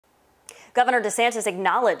Governor DeSantis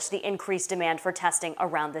acknowledged the increased demand for testing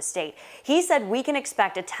around the state. He said we can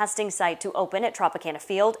expect a testing site to open at Tropicana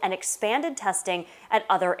Field and expanded testing at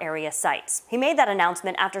other area sites. He made that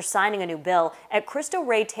announcement after signing a new bill at Cristo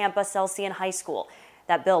Rey Tampa Celsian High School.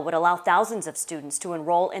 That bill would allow thousands of students to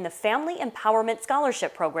enroll in the Family Empowerment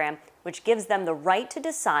Scholarship Program, which gives them the right to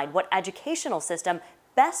decide what educational system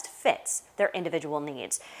best fits their individual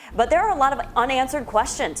needs. But there are a lot of unanswered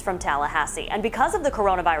questions from Tallahassee, and because of the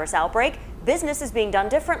coronavirus outbreak, business is being done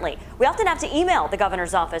differently. We often have to email the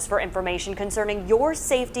governor's office for information concerning your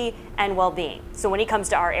safety and well-being. So when he comes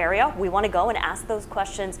to our area, we want to go and ask those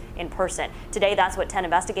questions in person. Today, that's what 10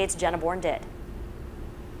 Investigates' Jenna Bourne did.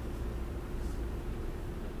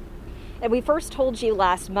 And we first told you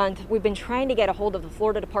last month, we've been trying to get a hold of the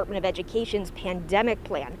Florida Department of Education's pandemic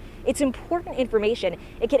plan. It's important information.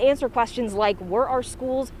 It can answer questions like, were our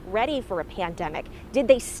schools ready for a pandemic? Did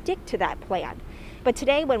they stick to that plan? But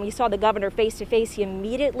today, when we saw the governor face to face, he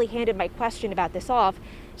immediately handed my question about this off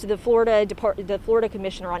to the Florida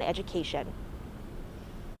Commissioner on Education.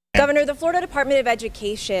 Governor, the Florida Department of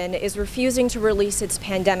Education is refusing to release its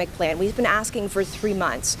pandemic plan. We've been asking for 3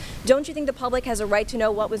 months. Don't you think the public has a right to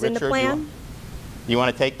know what was in the plan? You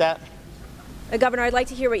want to take that? Governor, I'd like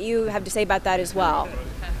to hear what you have to say about that as well.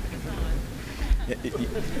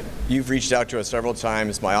 You've reached out to us several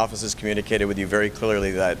times. My office has communicated with you very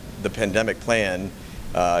clearly that the pandemic plan,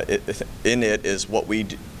 in it is what we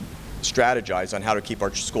strategize on how to keep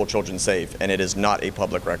our school children safe, and it is not a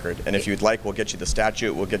public record. And if you'd like, we'll get you the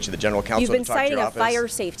statute, we'll get you the general counsel. You've been to talk citing to your a office. fire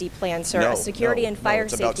safety plan, sir, a security and fire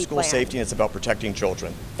safety plan. It's about school safety and it's about protecting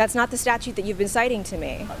children. That's not the statute that you've been citing to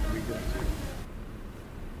me.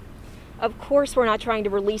 Of course, we're not trying to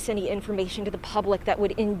release any information to the public that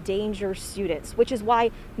would endanger students, which is why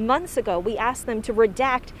months ago we asked them to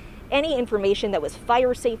redact any information that was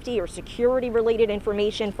fire safety or security related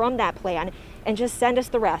information from that plan and just send us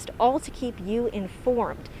the rest, all to keep you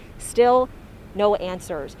informed. Still, no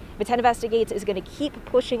answers. But 10 Investigates is going to keep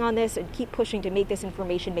pushing on this and keep pushing to make this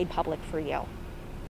information made public for you.